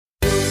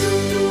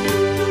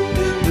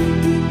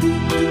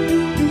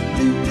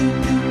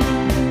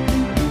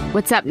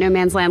What's up, No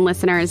Man's Land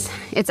listeners?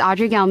 It's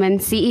Audrey Gelman,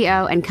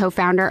 CEO and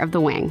co-founder of The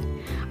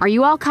Wing. Are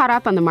you all caught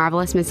up on The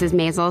Marvelous Mrs.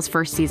 Maisel's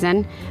first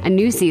season? A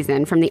new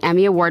season from the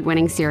Emmy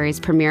Award-winning series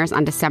premieres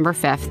on December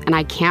 5th, and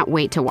I can't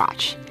wait to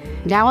watch.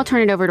 Now I'll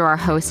turn it over to our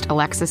host,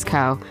 Alexis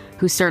Coe,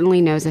 who certainly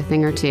knows a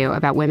thing or two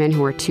about women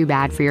who are too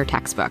bad for your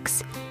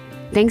textbooks.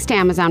 Thanks to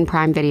Amazon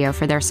Prime Video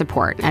for their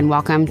support, and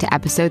welcome to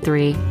Episode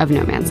 3 of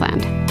No Man's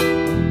Land.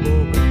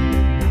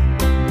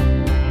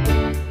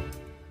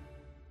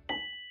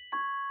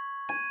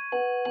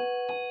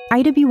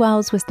 Ida B.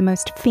 Wells was the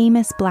most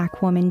famous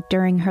Black woman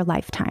during her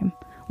lifetime,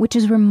 which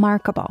is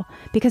remarkable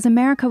because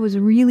America was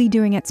really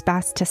doing its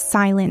best to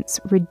silence,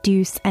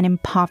 reduce, and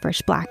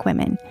impoverish Black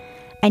women.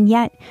 And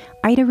yet,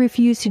 Ida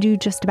refused to do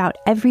just about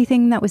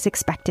everything that was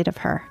expected of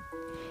her.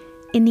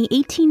 In the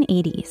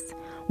 1880s,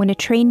 when a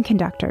train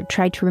conductor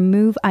tried to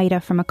remove Ida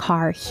from a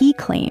car he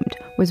claimed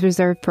was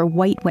reserved for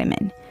white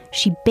women,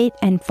 she bit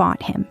and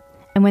fought him.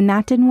 And when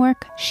that didn't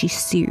work, she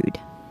sued.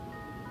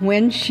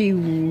 When she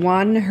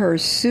won her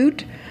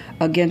suit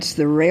against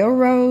the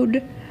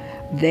railroad,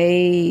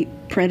 they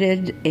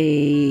printed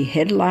a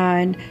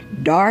headline,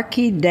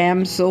 "Darky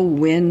Damsel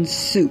Wins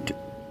Suit."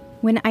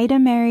 When Ida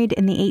married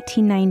in the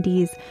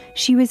 1890s,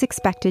 she was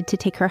expected to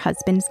take her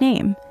husband's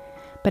name.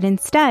 But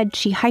instead,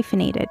 she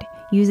hyphenated,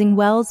 using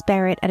Wells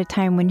Barrett at a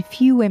time when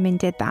few women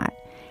did that.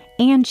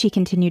 And she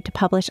continued to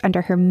publish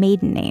under her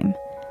maiden name.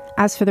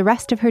 As for the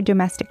rest of her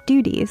domestic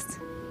duties,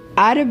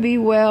 Ida B.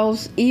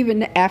 Wells,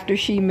 even after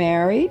she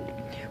married,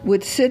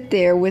 would sit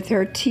there with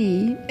her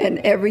tea and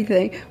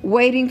everything,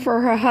 waiting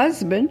for her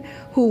husband,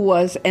 who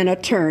was an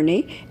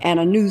attorney and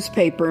a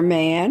newspaper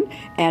man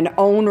and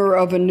owner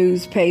of a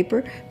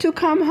newspaper, to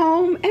come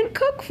home and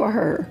cook for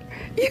her,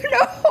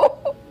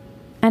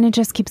 And it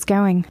just keeps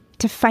going.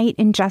 To fight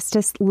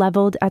injustice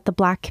leveled at the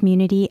Black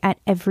community at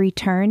every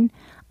turn,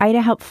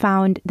 Ida helped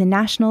found the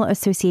National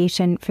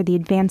Association for the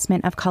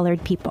Advancement of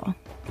Colored People.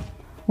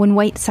 When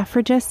white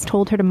suffragists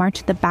told her to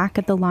march at the back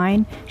of the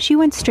line, she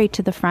went straight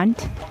to the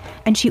front,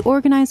 and she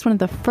organized one of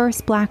the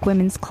first Black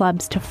women's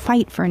clubs to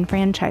fight for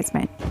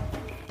enfranchisement.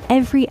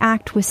 Every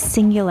act was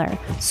singular,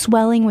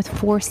 swelling with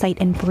foresight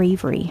and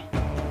bravery.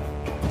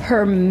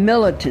 Her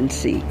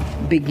militancy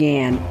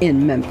began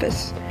in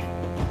Memphis.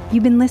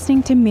 You've been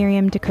listening to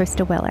Miriam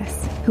DaCosta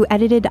Willis, who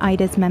edited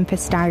Ida's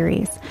Memphis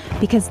Diaries,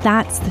 because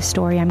that's the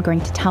story I'm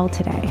going to tell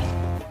today.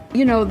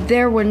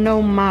 There were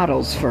no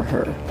models for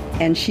her,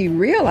 and she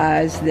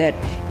realized that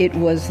it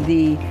was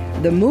the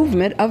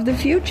movement of the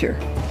future.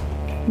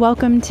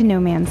 Welcome to No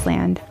Man's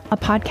Land, a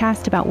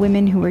podcast about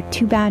women who were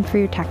too bad for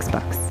your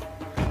textbooks.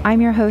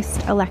 I'm your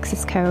host,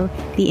 Alexis Coe,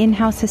 the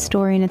in-house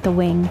historian at The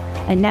Wing,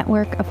 a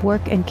network of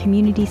work and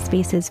community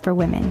spaces for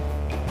women.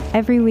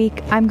 Every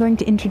week, I'm going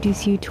to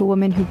introduce you to a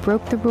woman who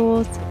broke the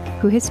rules,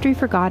 who history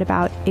forgot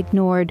about,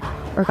 ignored,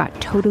 or got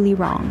totally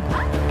wrong.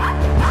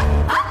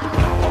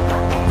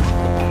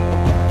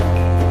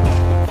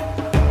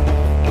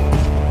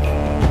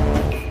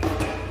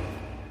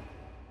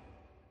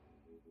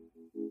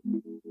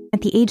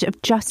 At the age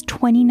of just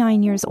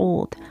 29 years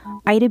old,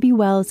 Ida B.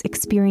 Wells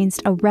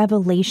experienced a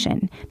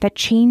revelation that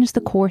changed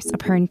the course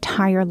of her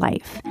entire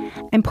life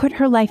and put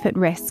her life at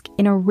risk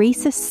in a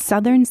racist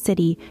southern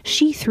city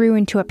she threw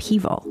into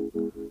upheaval.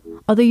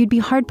 Although you'd be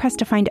hard-pressed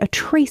to find a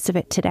trace of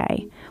it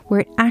today, where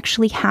it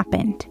actually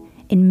happened,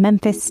 in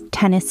Memphis,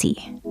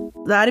 Tennessee.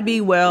 The Ida B.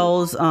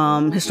 Wells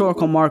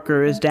historical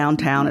marker is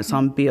downtown. It's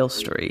on Beale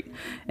Street.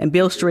 And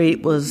Beale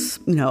Street was,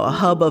 a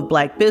hub of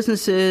Black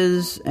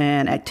businesses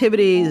and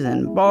activities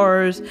and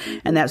bars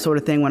and that sort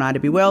of thing when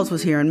Ida B. Wells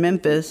was here in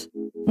Memphis.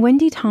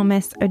 Wendy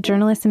Thomas, a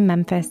journalist in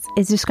Memphis,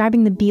 is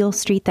describing the Beale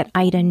Street that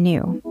Ida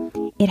knew.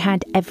 It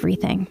had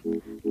everything.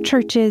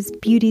 Churches,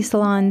 beauty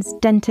salons,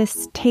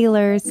 dentists,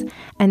 tailors,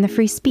 and the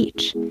Free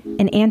Speech,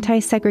 an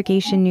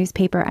anti-segregation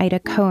newspaper Ida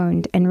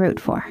co-owned and wrote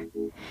for.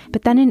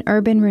 But then an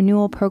urban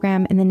renewal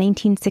program in the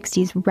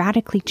 1960s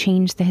radically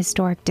changed the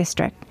historic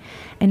district.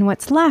 And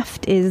what's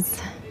left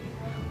is,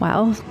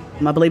 I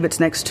believe it's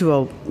next to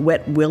a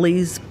Wet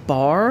Willie's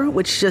bar,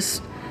 which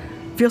just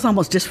feels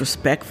almost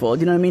disrespectful.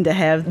 You know what I mean? To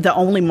have the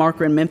only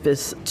marker in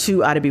Memphis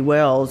to Ida B.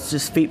 Wells,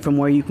 just feet from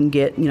where you can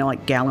get,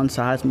 like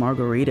gallon-sized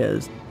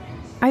margaritas.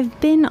 I've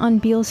been on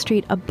Beale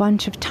Street a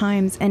bunch of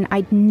times and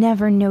I'd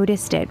never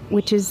noticed it,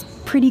 which is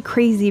pretty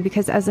crazy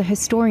because as a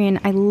historian,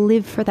 I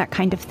live for that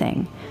kind of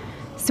thing.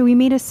 So we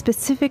made a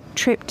specific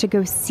trip to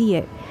go see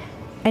it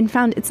and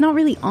found it's not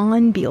really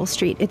on Beale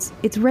Street,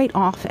 it's right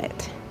off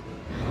it.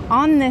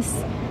 On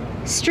this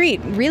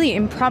street, really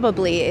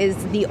improbably, is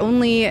the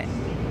only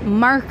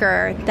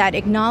marker that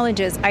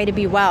acknowledges Ida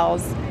B.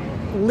 Wells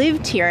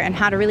lived here and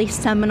had a really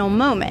seminal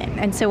moment.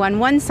 And so on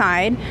one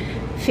side,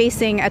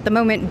 facing at the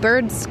moment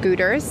bird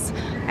scooters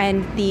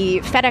and the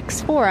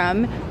FedEx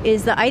Forum,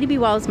 is the Ida B.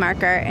 Wells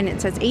marker, and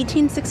it says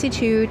 1862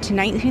 to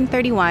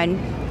 1931,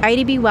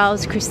 Ida B.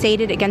 Wells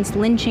crusaded against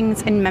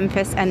lynchings in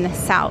Memphis and the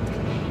South.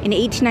 In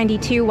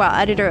 1892, while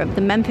editor of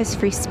the Memphis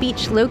Free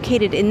Speech,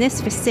 located in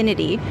this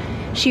vicinity,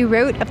 she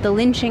wrote of the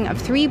lynching of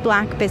 3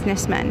 Black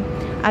businessmen,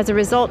 As a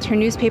result, her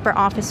newspaper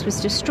office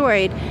was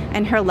destroyed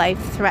and her life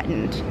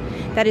threatened.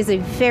 That is a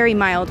very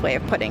mild way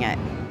of putting it.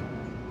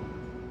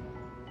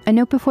 A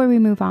note before we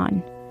move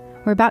on.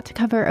 We're about to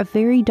cover a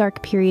very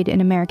dark period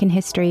in American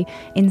history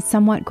in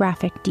somewhat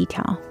graphic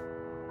detail.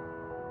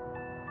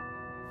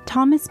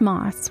 Thomas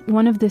Moss,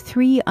 one of the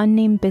 3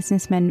 unnamed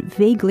businessmen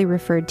vaguely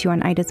referred to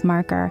on Ida's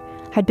marker,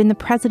 had been the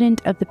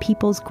president of the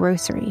People's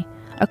Grocery,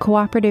 a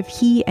cooperative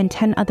he and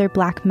 10 other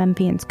Black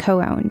Memphians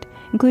co-owned,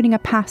 including a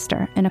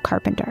pastor and a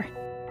carpenter.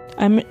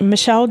 I'm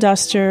Michelle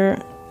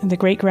Duster, the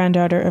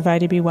great-granddaughter of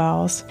Ida B.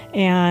 Wells,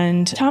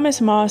 and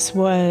Thomas Moss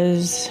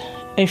was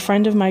a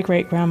friend of my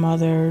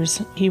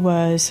great-grandmother's. He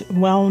was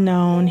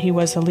well-known. He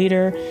was a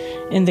leader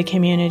in the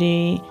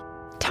community.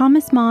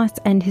 Thomas Moss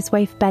and his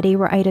wife Betty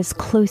were Ida's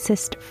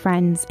closest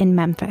friends in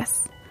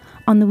Memphis.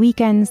 On the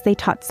weekends, they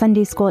taught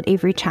Sunday school at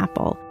Avery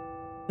Chapel.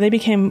 They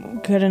became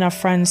good enough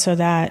friends so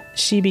that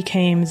she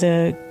became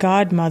the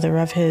godmother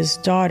of his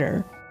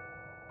daughter.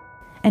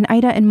 And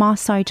Ida and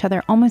Moss saw each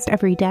other almost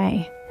every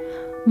day.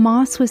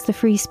 Moss was the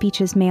Free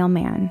Speech's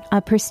mailman,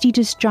 a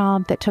prestigious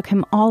job that took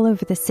him all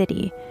over the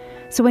city.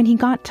 So when he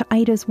got to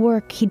Ida's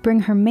work, he'd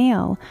bring her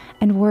mail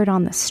and word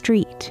on the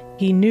street.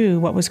 He knew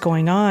what was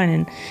going on,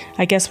 and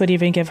I guess would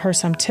even give her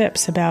some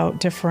tips about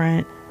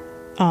different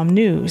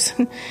news.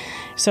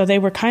 So they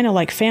were kind of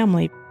like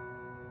family.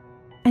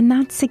 And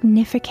that's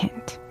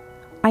significant.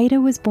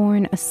 Ida was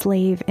born a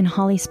slave in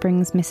Holly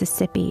Springs,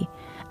 Mississippi,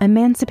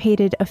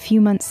 emancipated a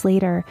few months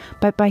later,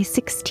 but by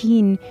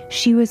 16,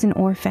 she was an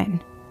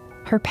orphan.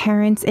 Her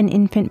parents and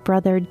infant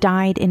brother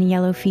died in a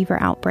yellow fever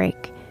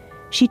outbreak.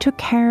 She took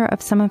care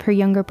of some of her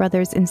younger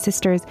brothers and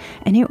sisters,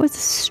 and it was a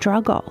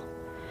struggle.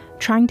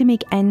 Trying to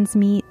make ends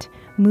meet,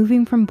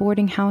 moving from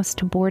boarding house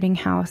to boarding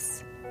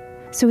house.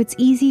 So it's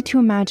easy to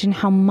imagine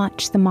how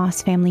much the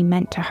Moss family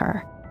meant to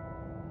her.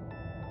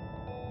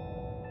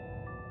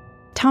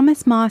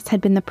 Thomas Moss had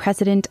been the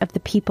president of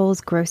the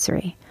People's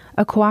Grocery,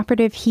 a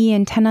cooperative he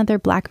and 10 other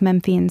Black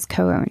Memphians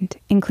co-owned,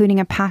 including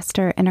a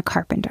pastor and a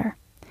carpenter.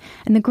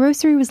 And the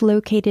grocery was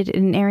located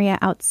in an area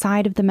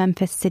outside of the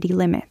Memphis city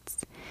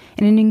limits,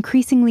 in an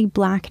increasingly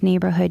Black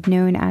neighborhood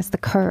known as the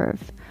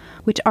Curve,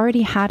 which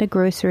already had a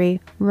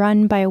grocery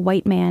run by a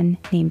white man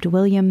named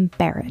William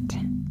Barrett.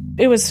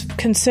 It was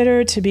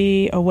considered to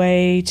be a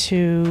way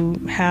to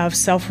have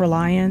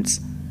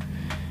self-reliance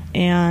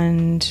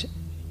and,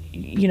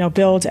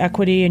 build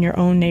equity in your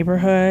own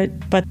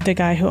neighborhood. But the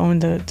guy who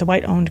owned the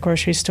white-owned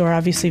grocery store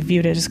obviously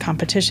viewed it as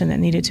competition that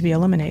needed to be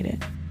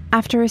eliminated.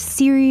 After a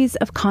series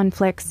of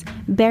conflicts,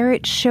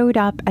 Barrett showed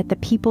up at the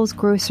People's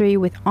Grocery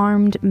with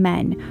armed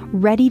men,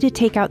 ready to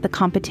take out the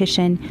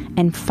competition,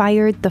 and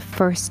fired the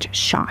first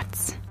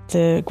shots.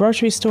 The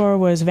grocery store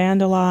was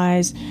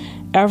vandalized.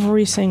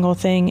 Every single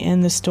thing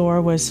in the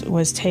store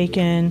was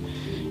taken.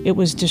 It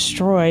was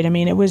destroyed.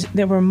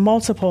 There were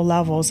multiple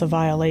levels of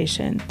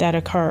violation that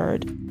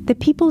occurred. The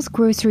People's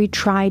Grocery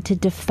tried to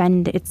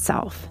defend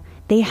itself.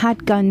 They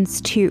had guns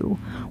too,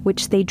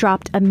 which they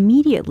dropped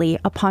immediately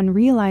upon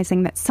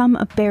realizing that some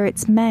of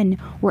Barrett's men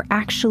were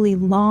actually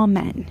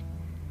lawmen.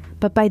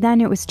 But by then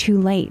it was too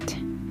late.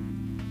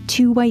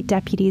 2 white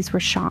deputies were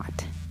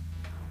shot.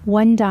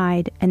 One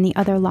died and the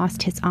other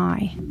lost his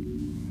eye.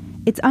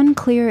 It's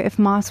unclear if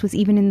Moss was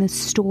even in the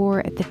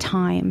store at the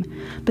time,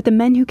 but the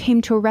men who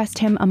came to arrest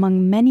him,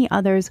 among many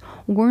others,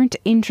 weren't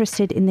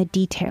interested in the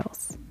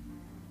details.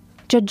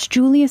 Judge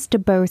Julius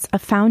DuBose, a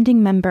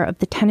founding member of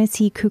the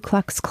Tennessee Ku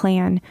Klux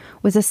Klan,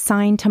 was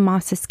assigned to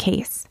Moss's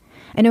case,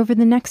 and over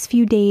the next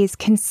few days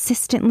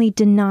consistently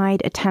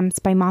denied attempts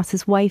by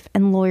Moss's wife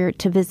and lawyer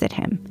to visit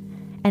him.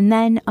 And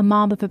then a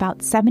mob of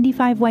about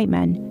 75 white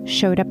men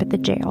showed up at the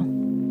jail.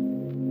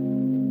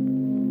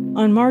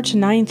 On March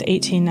 9th,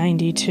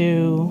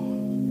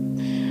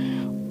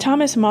 1892,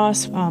 Thomas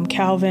Moss,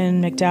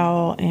 Calvin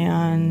McDowell,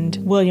 and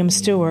William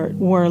Stewart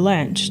were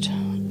lynched.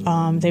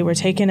 They were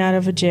taken out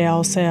of a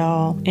jail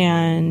cell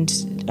and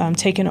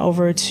taken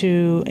over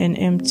to an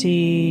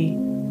empty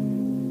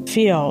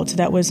field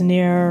that was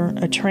near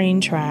a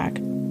train track.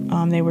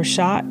 They were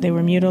shot, they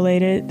were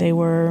mutilated, they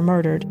were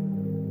murdered.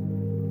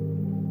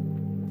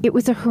 It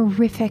was a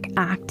horrific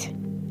act,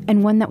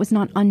 and one that was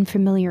not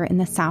unfamiliar in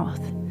the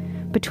South.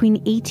 Between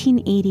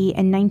 1880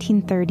 and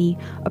 1930,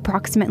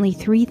 approximately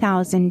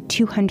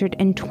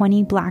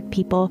 3,220 Black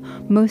people,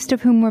 most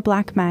of whom were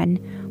Black men,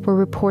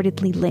 were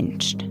reportedly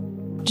lynched.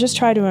 Just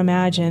try to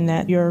imagine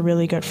that your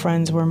really good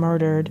friends were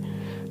murdered,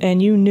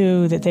 and you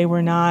knew that they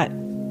were not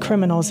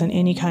criminals in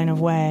any kind of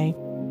way.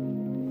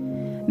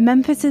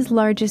 Memphis's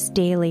largest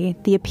daily,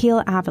 the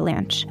Appeal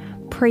Avalanche,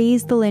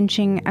 praised the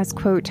lynching as,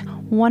 quote,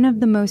 one of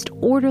the most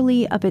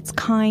orderly of its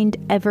kind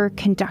ever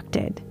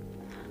conducted.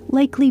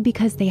 Likely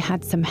because they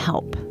had some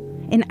help.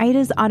 In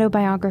Ida's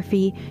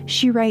autobiography,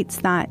 she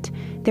writes that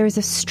there is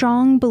a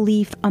strong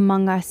belief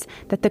among us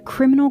that the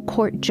criminal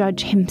court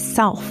judge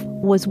himself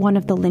was one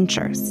of the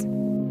lynchers.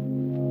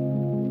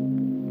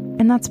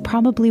 And that's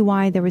probably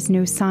why there was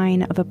no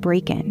sign of a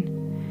break-in.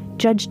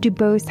 Judge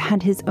DuBose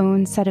had his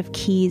own set of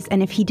keys,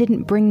 and if he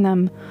didn't bring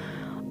them,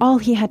 all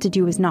he had to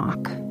do was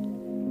knock.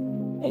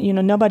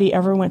 Nobody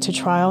ever went to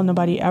trial.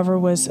 Nobody ever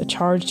was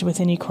charged with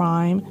any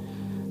crime.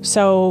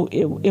 So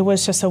it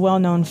was just a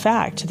well-known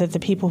fact that the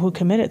people who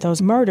committed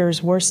those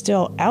murders were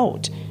still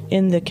out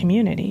in the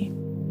community.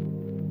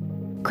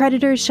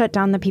 Creditors shut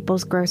down the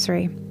People's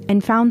Grocery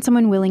and found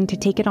someone willing to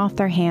take it off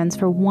their hands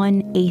for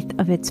 1/8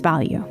 of its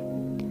value.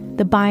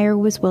 The buyer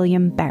was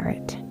William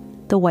Barrett,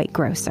 the white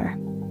grocer.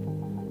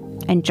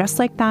 And just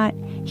like that,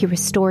 he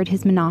restored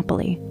his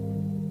monopoly.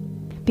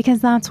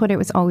 Because that's what it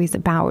was always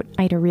about,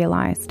 Ida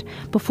realized.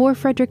 Before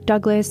Frederick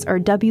Douglass or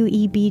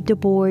W.E.B. Du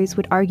Bois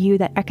would argue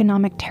that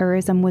economic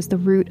terrorism was the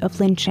root of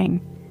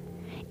lynching,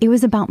 it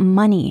was about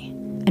money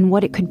and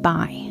what it could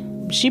buy.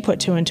 She put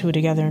 2 and 2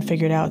 together and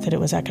figured out that it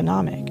was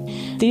economic.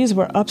 These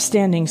were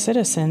upstanding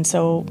citizens,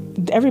 so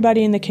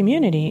everybody in the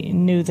community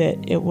knew that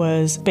it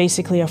was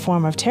basically a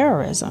form of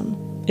terrorism.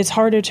 It's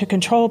harder to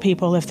control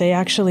people if they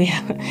actually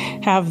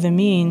have the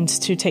means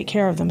to take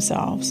care of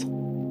themselves.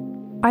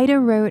 Ida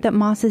wrote that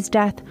Moss's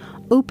death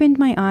opened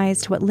my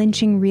eyes to what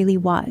lynching really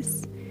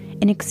was,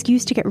 an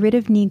excuse to get rid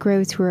of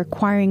Negroes who were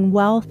acquiring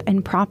wealth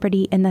and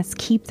property and thus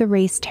keep the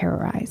race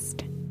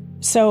terrorized.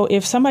 So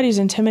if somebody's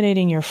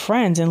intimidating your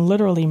friends and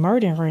literally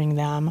murdering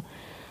them,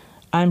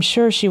 I'm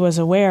sure she was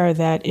aware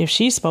that if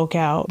she spoke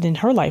out, then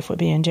her life would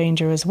be in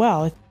danger as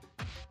well.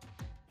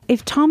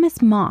 If Thomas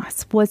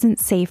Moss wasn't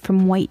safe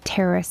from white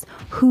terrorists,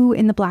 who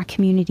in the Black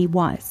community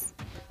was?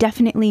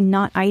 Definitely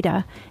not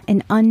Ida,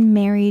 an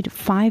unmarried,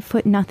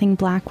 5'0"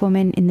 Black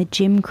woman in the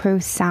Jim Crow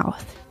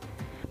South.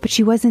 But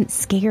she wasn't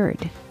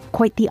scared.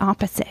 Quite the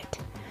opposite.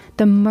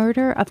 The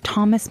murder of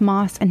Thomas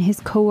Moss and his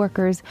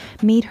coworkers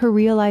made her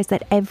realize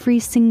that every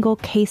single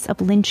case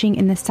of lynching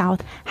in the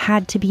South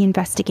had to be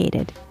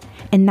investigated.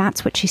 And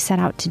that's what she set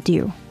out to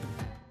do.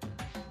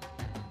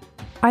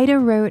 Ida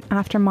wrote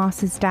after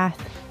Moss's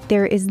death,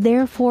 "There is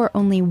therefore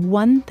only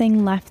one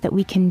thing left that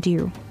we can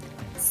do.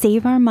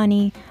 Save our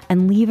money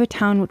and leave a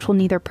town which will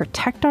neither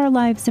protect our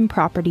lives and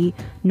property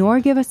nor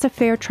give us a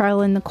fair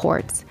trial in the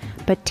courts,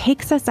 but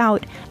takes us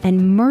out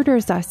and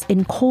murders us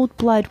in cold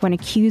blood when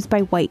accused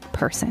by white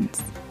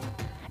persons."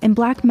 And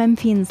Black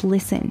Memphians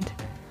listened.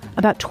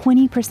 About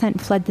 20%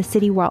 fled the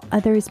city while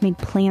others made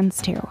plans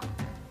to.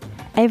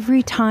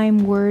 Every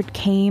time word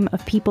came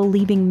of people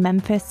leaving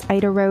Memphis,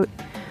 Ida wrote,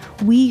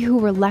 we who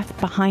were left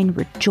behind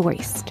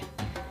rejoiced.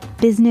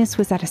 Business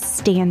was at a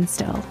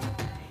standstill.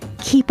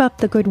 Keep up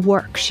the good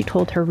work, she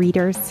told her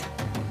readers.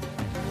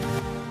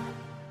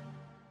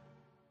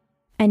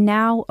 And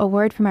now, a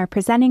word from our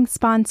presenting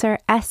sponsor,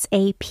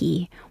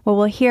 SAP, where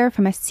we'll hear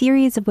from a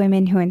series of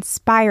women who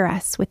inspire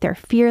us with their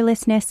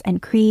fearlessness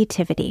and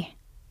creativity.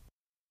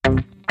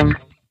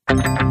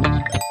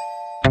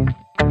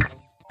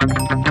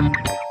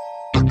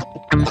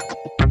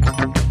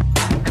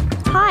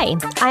 Hi,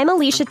 I'm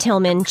Alicia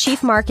Tillman,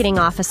 Chief Marketing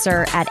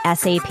Officer at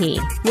SAP,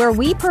 where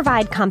we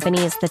provide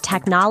companies the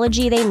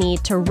technology they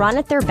need to run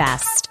at their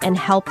best and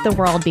help the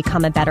world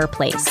become a better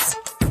place.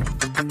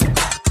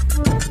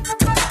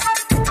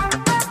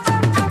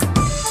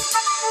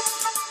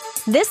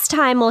 This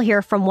time we'll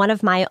hear from one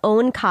of my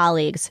own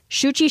colleagues,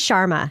 Shuchi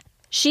Sharma.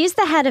 She's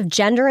the head of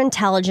gender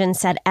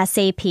intelligence at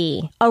SAP,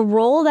 a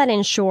role that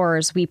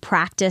ensures we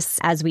practice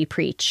as we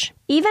preach.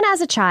 Even as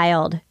a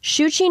child,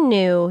 Shuchi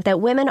knew that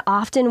women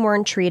often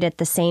weren't treated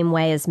the same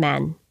way as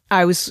men.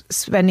 I was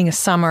spending a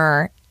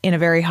summer in a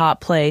very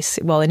hot place,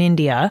 in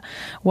India,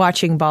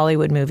 watching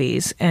Bollywood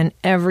movies. And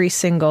every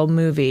single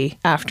movie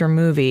after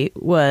movie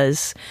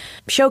was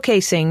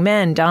showcasing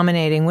men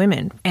dominating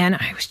women. And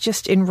I was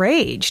just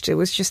enraged. It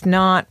was just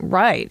not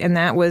right. And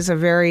that was a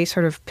very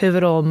sort of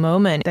pivotal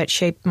moment that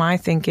shaped my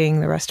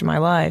thinking the rest of my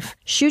life.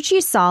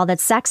 Shuchi saw that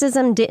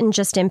sexism didn't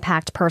just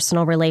impact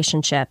personal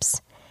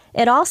relationships.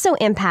 It also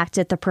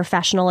impacted the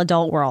professional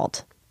adult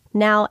world.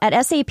 Now,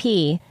 at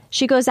SAP,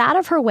 she goes out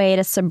of her way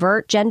to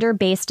subvert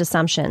gender-based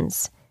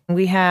assumptions.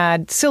 We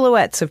had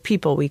silhouettes of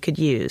people we could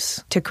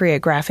use to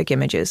create graphic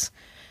images.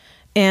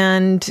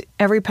 And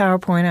every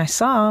PowerPoint I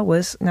saw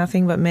was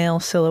nothing but male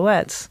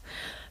silhouettes.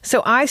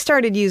 So I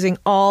started using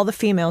all the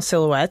female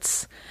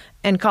silhouettes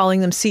and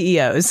calling them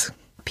CEOs.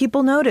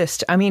 People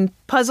noticed.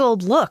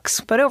 Puzzled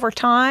looks, but over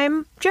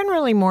time,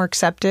 generally more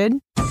accepted.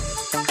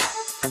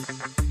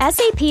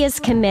 SAP is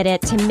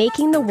committed to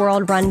making the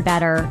world run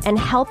better and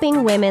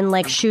helping women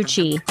like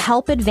Shuchi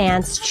help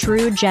advance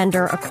true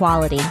gender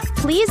equality.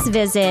 Please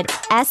visit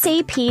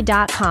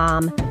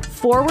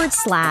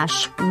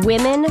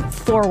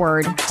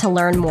sap.com/women-forward to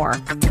learn more.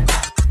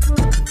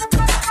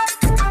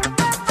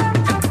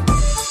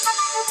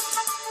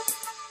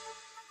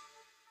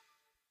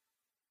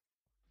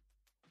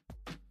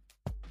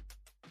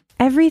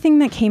 Everything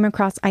that came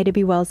across Ida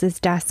B. Wells'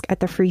 desk at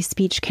the Free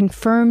Speech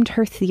confirmed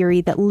her theory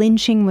that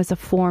lynching was a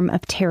form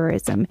of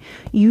terrorism,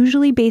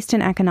 usually based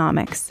in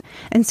economics.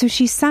 And so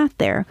she sat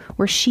there,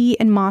 where she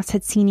and Moss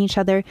had seen each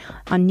other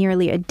on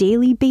nearly a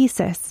daily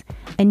basis,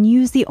 and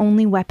used the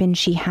only weapon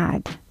she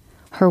had,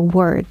 her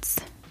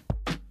words.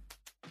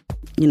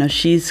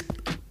 She's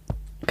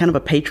kind of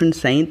a patron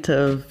saint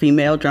of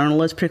female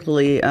journalists,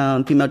 particularly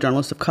female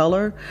journalists of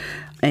color.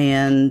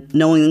 And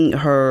knowing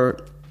her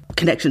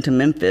connection to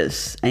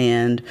Memphis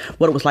and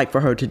what it was like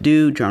for her to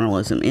do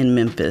journalism in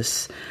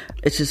Memphis.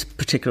 It's just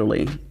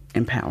particularly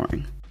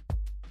empowering.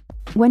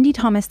 Wendy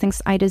Thomas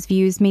thinks Ida's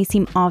views may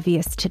seem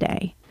obvious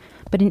today,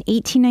 but in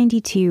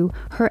 1892,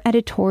 her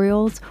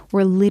editorials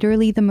were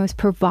literally the most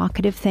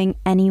provocative thing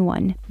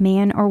anyone,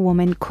 man or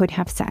woman, could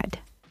have said.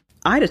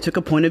 Ida took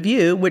a point of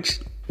view, which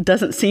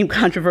doesn't seem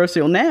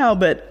controversial now,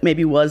 but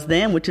maybe was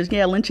then, which is,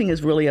 lynching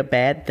is really a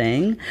bad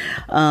thing.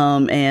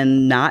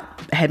 And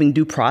not having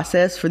due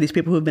process for these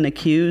people who have been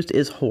accused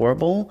is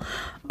horrible.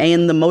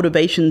 And the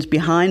motivations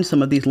behind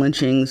some of these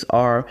lynchings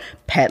are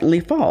patently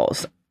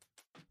false.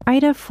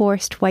 Ida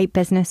forced white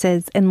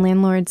businesses and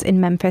landlords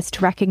in Memphis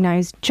to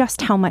recognize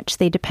just how much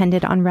they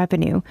depended on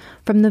revenue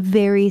from the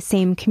very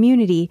same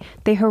community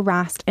they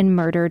harassed and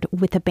murdered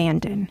with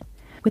abandon.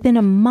 Within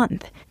a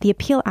month, the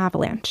Appeal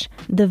Avalanche,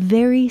 the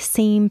very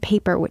same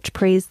paper which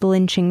praised the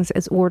lynchings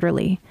as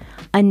orderly,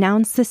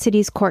 announced the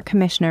city's court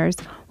commissioners,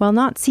 while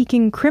not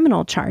seeking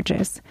criminal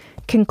charges,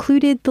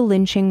 concluded the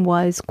lynching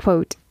was,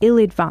 quote,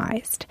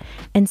 ill-advised,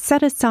 and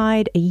set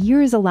aside a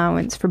year's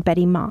allowance for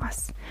Betty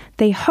Moss.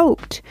 They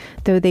hoped,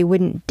 though they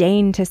wouldn't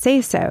deign to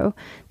say so,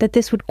 that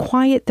this would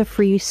quiet the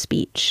free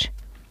speech.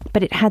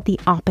 But it had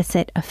the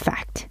opposite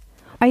effect.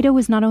 Ida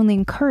was not only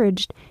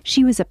encouraged,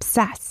 she was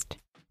obsessed.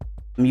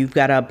 You've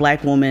got a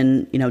black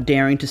woman,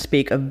 daring to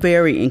speak a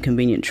very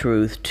inconvenient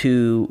truth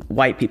to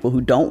white people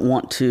who don't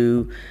want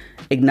to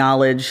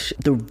acknowledge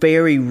the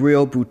very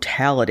real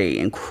brutality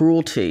and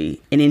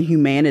cruelty and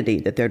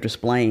inhumanity that they're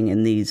displaying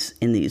in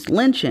these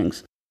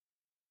lynchings.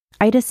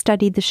 Ida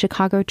studied the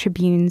Chicago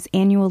Tribune's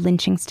annual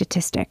lynching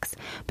statistics,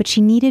 but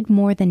she needed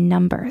more than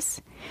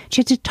numbers.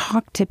 She had to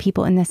talk to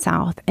people in the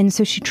South, and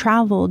so she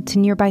traveled to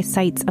nearby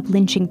sites of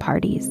lynching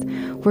parties,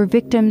 where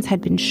victims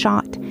had been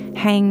shot,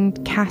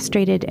 hanged,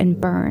 castrated, and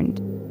burned.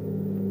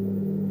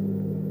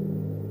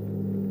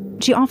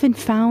 She often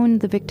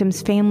found the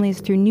victims'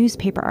 families through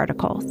newspaper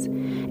articles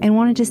and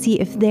wanted to see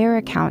if their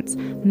accounts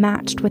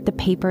matched what the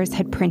papers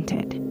had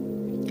printed.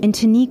 In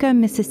Tunica,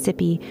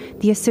 Mississippi,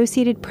 the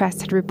Associated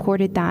Press had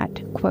reported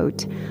that,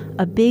 quote,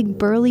 a big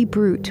burly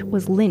brute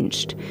was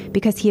lynched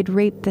because he had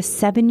raped the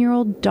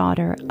 7-year-old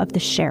daughter of the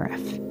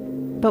sheriff.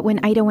 But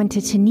when Ida went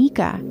to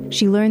Tunica,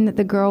 she learned that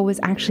the girl was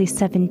actually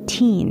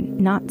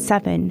 17, not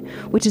 7,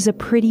 which is a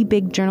pretty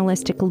big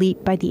journalistic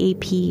leap by the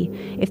AP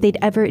if they'd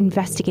ever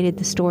investigated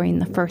the story in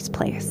the first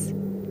place.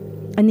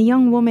 And the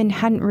young woman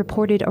hadn't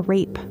reported a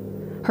rape.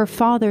 Her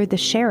father, the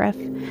sheriff,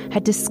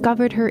 had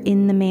discovered her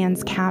in the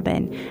man's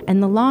cabin,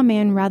 and the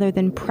lawman, rather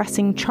than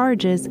pressing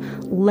charges,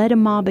 led a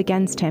mob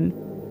against him.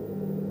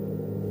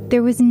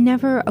 There was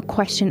never a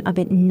question of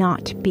it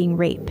not being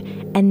rape,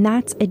 and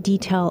that's a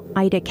detail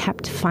Ida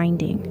kept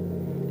finding.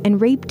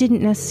 And rape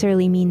didn't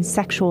necessarily mean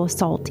sexual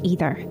assault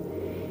either.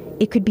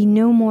 It could be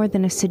no more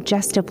than a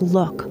suggestive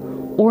look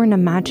or an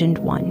imagined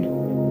one.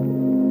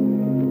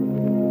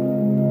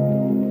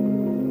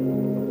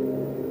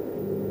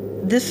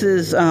 This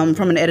is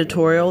from an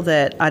editorial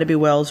that Ida B.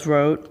 Wells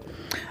wrote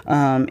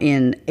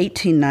in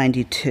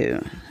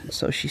 1892.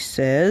 So she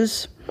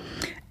says,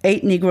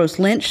 8 Negroes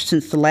lynched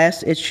since the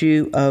last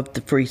issue of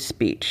the Free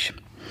Speech.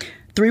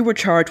 3 were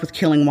charged with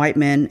killing white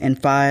men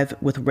and 5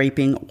 with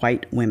raping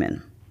white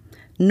women.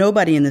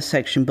 Nobody in this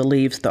section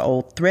believes the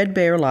old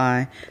threadbare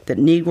lie that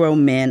Negro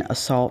men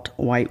assault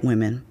white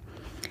women.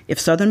 If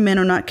Southern men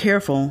are not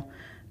careful,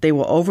 they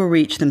will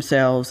overreach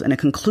themselves and a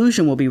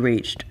conclusion will be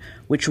reached,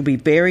 which will be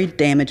very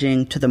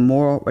damaging to the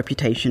moral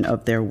reputation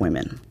of their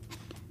women.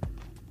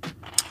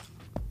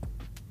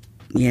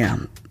 Yeah,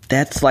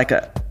 that's like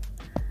an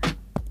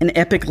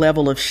epic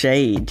level of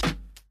shade.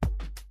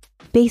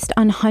 Based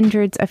on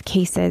hundreds of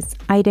cases,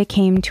 Ida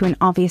came to an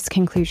obvious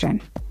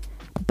conclusion.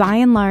 By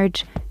and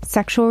large,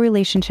 sexual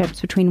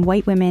relationships between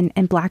white women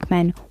and black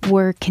men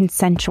were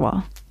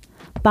consensual.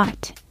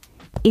 But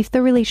if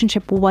the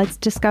relationship was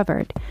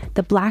discovered,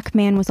 the black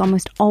man was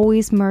almost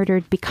always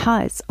murdered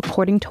because,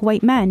 according to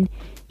white men,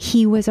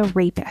 he was a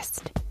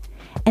rapist.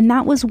 And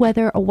that was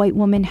whether a white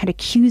woman had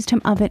accused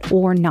him of it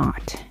or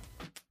not.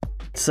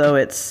 So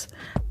it's,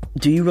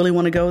 do you really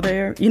want to go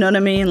there? You know what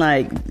I mean?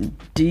 Like,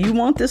 do you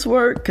want this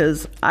work?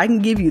 Because I can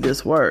give you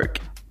this work.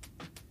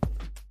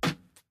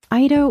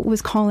 Ida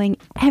was calling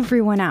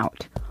everyone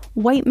out.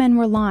 White men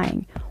were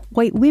lying.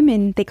 White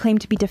women they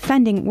claimed to be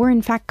defending were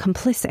in fact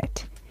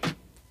complicit.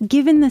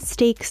 Given the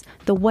stakes,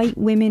 the white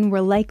women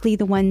were likely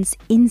the ones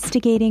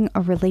instigating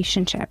a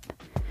relationship.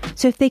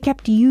 So if they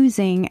kept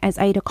using, as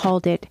Ida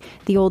called it,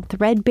 the old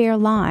threadbare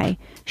lie,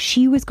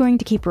 she was going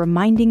to keep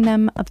reminding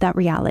them of that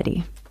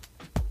reality.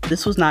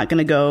 This was not going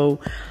to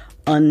go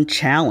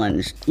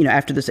unchallenged.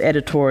 After this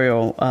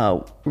editorial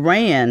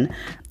ran,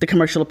 the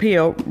Commercial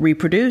Appeal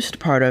reproduced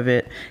part of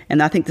it.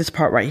 And I think this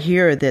part right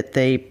here that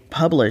they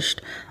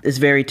published is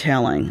very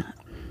telling.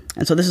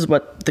 And so this is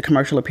what the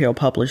Commercial Appeal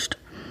published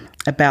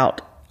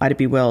about Ida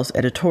B. Wells'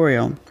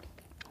 editorial.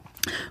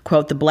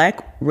 Quote, the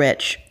black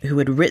wretch who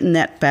had written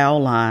that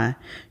foul lie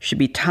should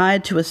be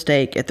tied to a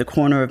stake at the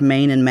corner of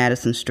Main and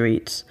Madison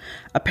Streets,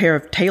 a pair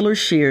of tailor's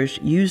shears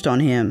used on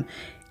him,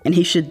 and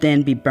he should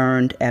then be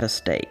burned at a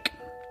stake.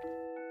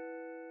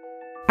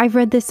 I've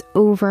read this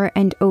over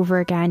and over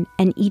again,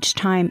 and each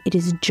time it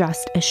is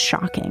just as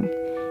shocking.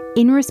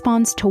 In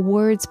response to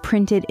words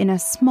printed in a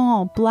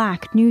small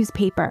black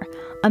newspaper,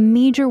 a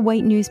major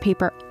white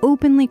newspaper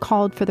openly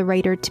called for the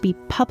writer to be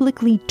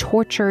publicly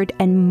tortured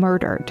and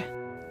murdered.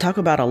 Talk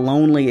about a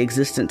lonely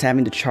existence,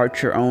 having to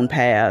chart your own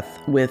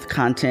path with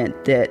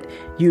content that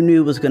you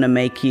knew was going to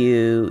make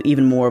you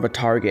even more of a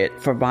target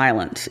for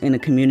violence in a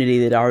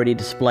community that already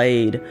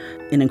displayed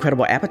an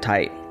incredible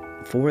appetite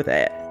for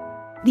that.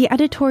 The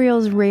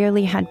editorials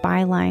rarely had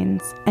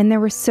bylines, and there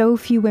were so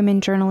few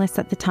women journalists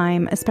at the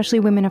time, especially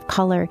women of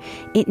color,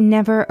 it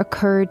never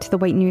occurred to the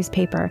white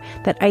newspaper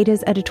that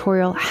Ida's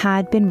editorial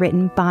had been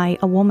written by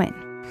a woman.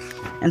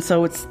 And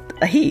so it's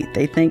a he.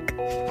 They think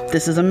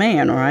this is a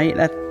man, right?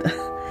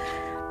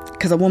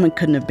 Because a woman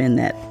couldn't have been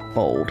that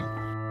bold.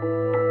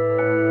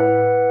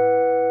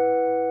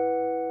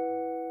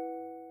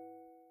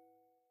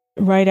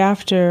 Right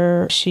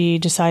after she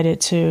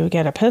decided to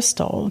get a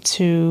pistol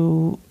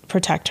to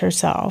protect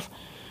herself,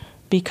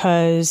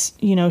 because,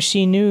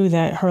 she knew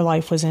that her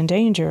life was in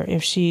danger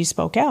if she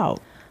spoke out.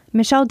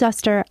 Michelle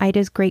Duster,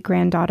 Ida's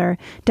great-granddaughter,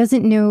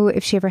 doesn't know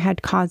if she ever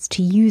had cause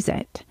to use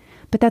it,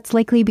 but that's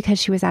likely because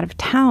she was out of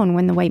town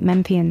when the white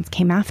Memphians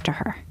came after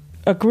her.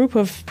 A group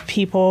of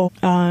people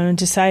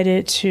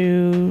decided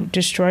to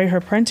destroy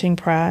her printing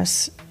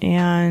press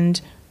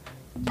and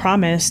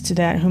promised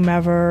that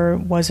whomever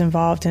was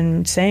involved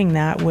in saying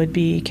that would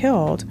be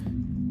killed.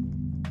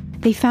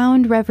 They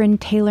found Reverend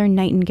Taylor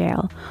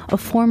Nightingale, a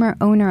former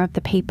owner of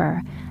the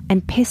paper,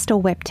 and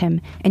pistol-whipped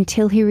him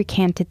until he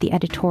recanted the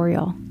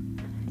editorial.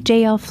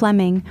 J.L.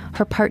 Fleming,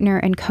 her partner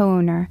and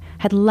co-owner,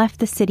 had left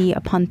the city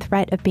upon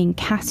threat of being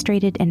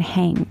castrated and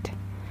hanged.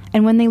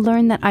 And when they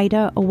learned that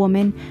Ida, a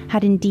woman,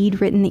 had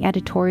indeed written the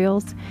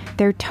editorials,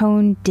 their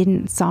tone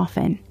didn't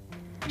soften.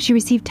 She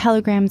received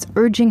telegrams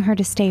urging her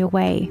to stay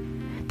away,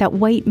 that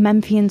white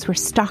Memphians were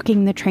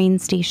stalking the train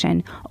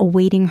station,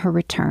 awaiting her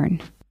return.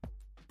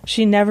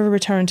 She never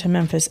returned to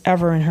Memphis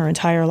ever in her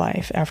entire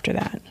life after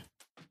that.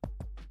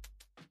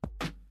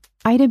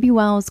 Ida B.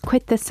 Wells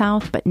quit the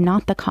South, but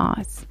not the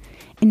cause.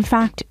 In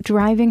fact,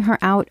 driving her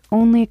out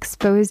only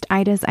exposed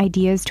Ida's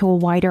ideas to a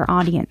wider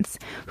audience,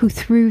 who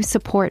threw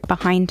support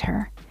behind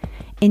her.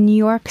 In New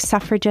York,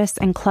 suffragists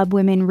and club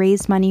women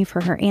raised money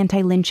for her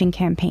anti-lynching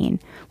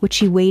campaign, which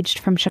she waged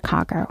from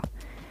Chicago.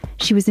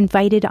 She was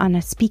invited on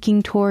a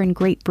speaking tour in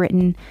Great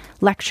Britain,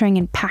 lecturing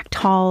in packed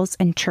halls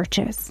and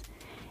churches.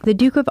 The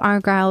Duke of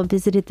Argyll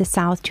visited the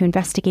South to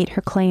investigate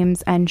her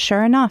claims, and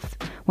sure enough,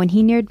 when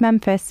he neared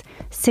Memphis,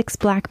 6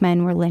 black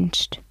men were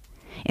lynched.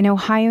 An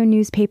Ohio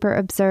newspaper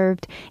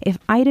observed if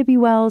Ida B.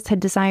 Wells had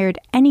desired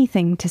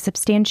anything to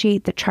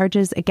substantiate the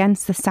charges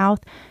against the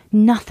South,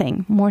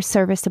 nothing more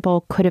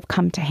serviceable could have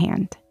come to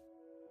hand.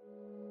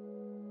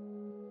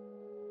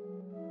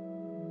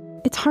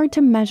 It's hard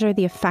to measure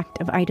the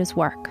effect of Ida's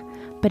work,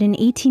 but in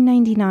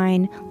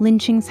 1899,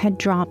 lynchings had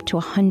dropped to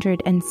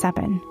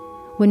 107.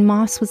 When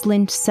Moss was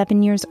lynched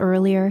 7 years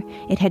earlier,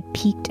 it had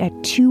peaked at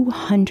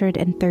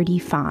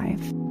 235.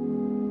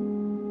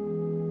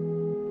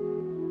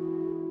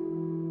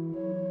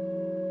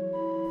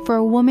 For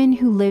a woman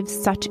who lives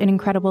such an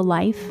incredible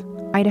life,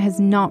 Ida has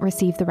not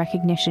received the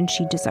recognition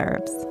she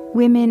deserves.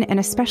 Women, and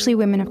especially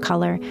women of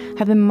color,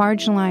 have been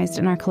marginalized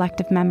in our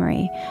collective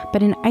memory,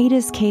 but in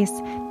Ida's case,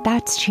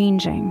 that's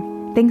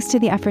changing. Thanks to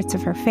the efforts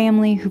of her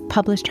family, who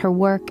published her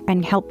work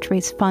and helped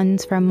raise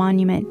funds for a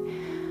monument.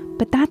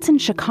 But that's in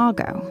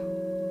Chicago.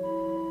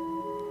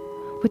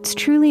 What's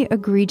truly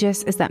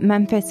egregious is that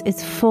Memphis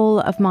is full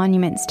of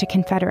monuments to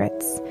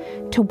Confederates,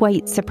 to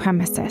white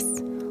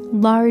supremacists.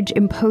 Large,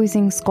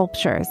 imposing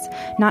sculptures,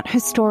 not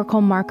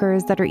historical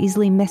markers that are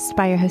easily missed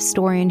by a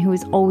historian who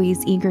is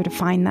always eager to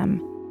find them.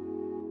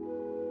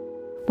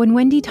 When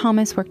Wendy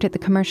Thomas worked at the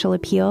Commercial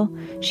Appeal,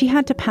 she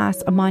had to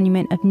pass a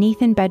monument of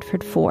Nathan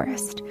Bedford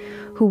Forrest,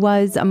 who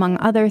was, among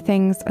other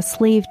things, a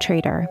slave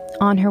trader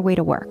on her way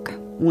to work.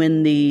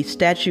 When the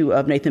statue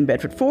of Nathan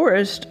Bedford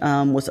Forrest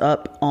was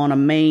up on a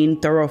main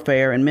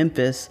thoroughfare in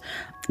Memphis,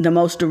 the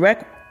most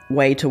direct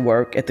way to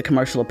work at the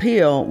Commercial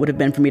Appeal would have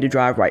been for me to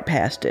drive right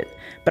past it.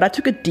 But I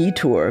took a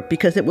detour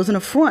because it was an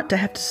affront to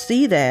have to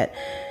see that.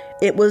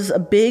 It was a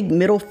big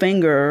middle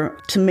finger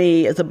to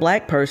me as a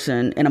black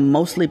person in a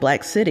mostly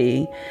black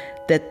city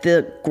that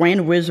the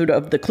Grand Wizard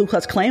of the Ku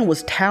Klux Klan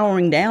was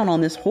towering down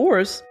on this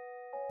horse.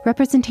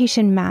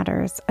 Representation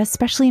matters,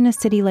 especially in a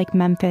city like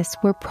Memphis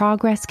where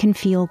progress can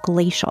feel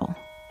glacial.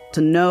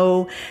 To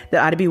know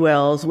that Ida B.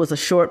 Wells was a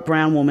short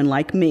brown woman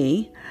like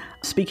me,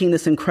 speaking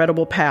this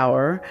incredible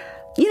power,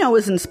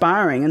 is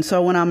inspiring. And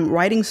so when I'm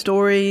writing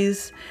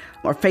stories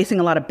or facing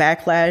a lot of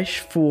backlash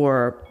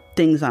for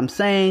things I'm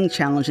saying,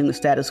 challenging the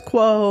status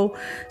quo,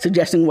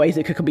 suggesting ways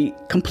it could be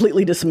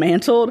completely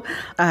dismantled,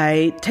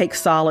 I take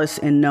solace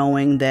in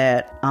knowing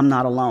that I'm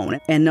not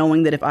alone and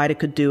knowing that if Ida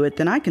could do it,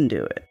 then I can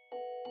do it.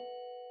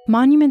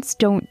 Monuments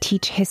don't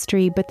teach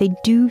history, but they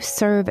do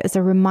serve as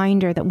a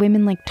reminder that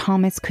women like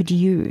Thomas could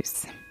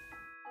use.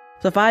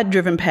 So if I'd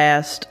driven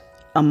past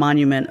a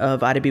monument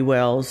of Ida B.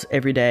 Wells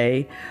every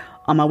day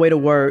on my way to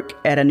work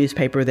at a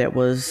newspaper that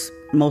was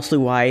mostly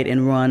white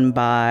and run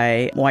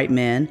by white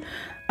men.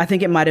 I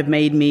think it might have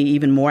made me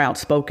even more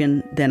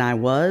outspoken than I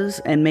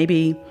was. And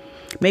maybe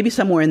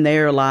somewhere in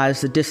there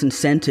lies the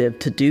disincentive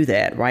to do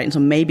that, right? And so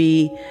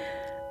maybe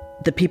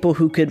the people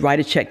who could write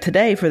a check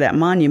today for that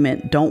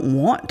monument don't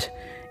want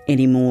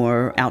any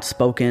more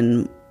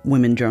outspoken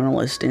women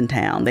journalists in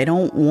town. They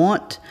don't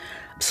want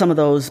some of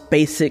those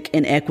basic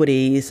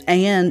inequities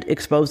and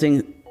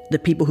exposing the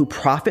people who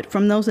profit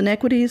from those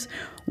inequities.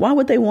 Why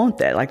would they want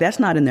that? Like, that's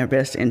not in their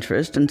best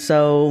interest. And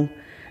so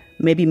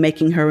maybe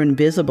making her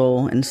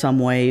invisible in some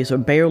ways or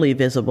barely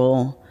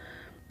visible,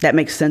 that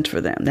makes sense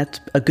for them. That's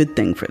a good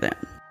thing for them.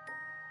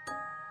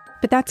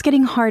 But that's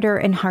getting harder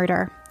and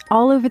harder.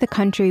 All over the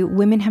country,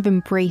 women have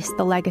embraced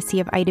the legacy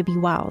of Ida B.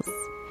 Wells.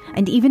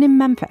 And even in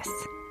Memphis,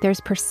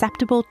 there's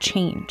perceptible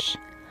change.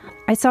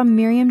 I saw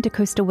Miriam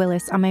DaCosta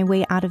Willis on my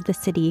way out of the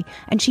city,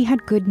 and she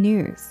had good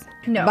news.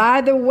 No. By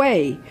the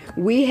way,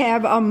 we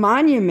have a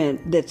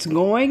monument that's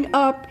going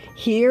up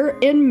here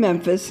in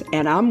Memphis,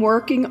 and I'm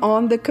working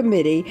on the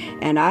committee,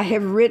 and I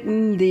have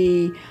written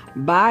the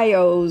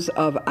bios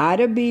of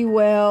Ida B.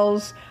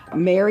 Wells,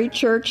 Mary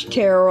Church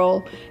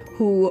Terrell,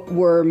 who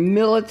were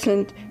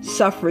militant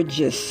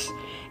suffragists,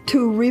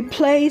 to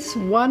replace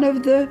one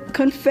of the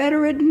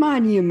Confederate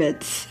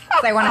monuments.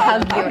 I want to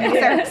hug you. It's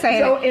so exciting.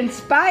 So in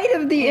spite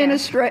of the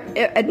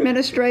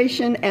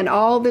administration and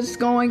all that's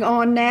going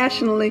on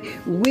nationally,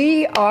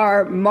 we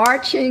are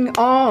marching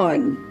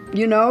on,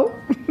 you know?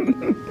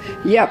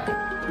 Yep.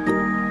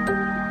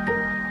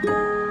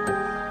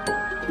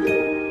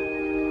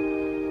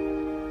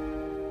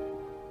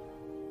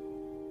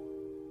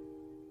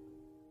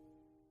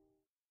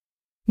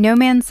 No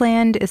Man's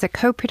Land is a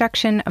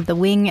co-production of The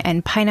Wing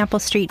and Pineapple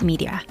Street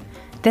Media.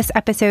 This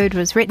episode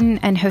was written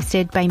and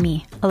hosted by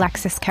me,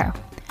 Alexis Coe.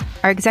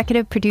 Our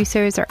executive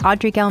producers are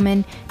Audrey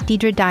Gelman,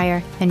 Deidre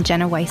Dyer, and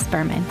Jenna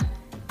Weiss-Berman.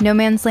 No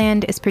Man's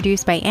Land is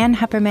produced by Ann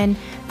Hepperman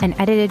and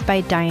edited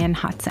by Diane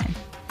Hodson.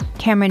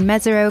 Cameron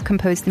Mesereau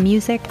composed the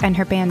music, and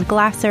her band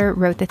Glasser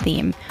wrote the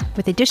theme,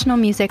 with additional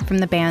music from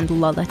the band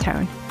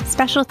Lullatone.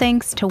 Special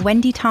thanks to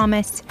Wendy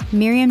Thomas,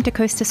 Miriam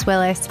DaCosta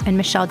Willis, and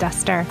Michelle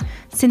Duster,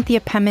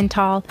 Cynthia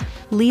Pimental,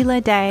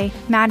 Leela Day,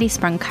 Maddie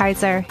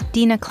Sprung-Kaiser,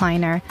 Dina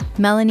Kleiner,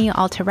 Melanie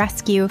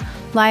Altarescu,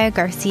 Laya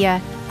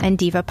Garcia, and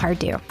Diva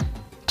Pardue.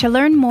 To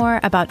learn more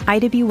about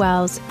Ida B.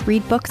 Wells,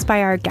 read books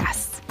by our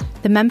guests.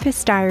 The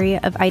Memphis Diary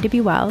of Ida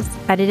B. Wells,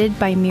 edited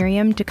by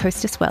Miriam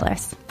DaCosta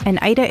Willis, and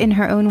Ida in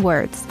Her Own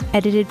Words,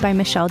 edited by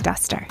Michelle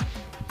Duster.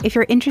 If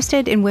you're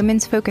interested in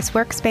women's focused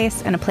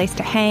workspace and a place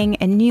to hang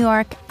in New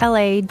York,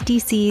 LA,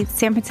 DC,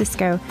 San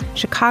Francisco,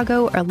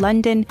 Chicago, or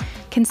London,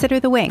 consider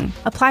The Wing.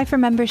 Apply for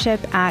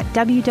membership at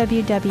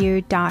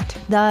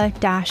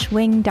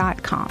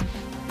www.the-wing.com.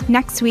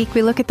 Next week,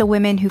 we look at the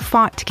women who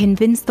fought to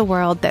convince the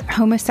world that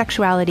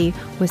homosexuality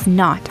was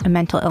not a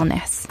mental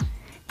illness.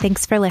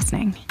 Thanks for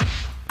listening.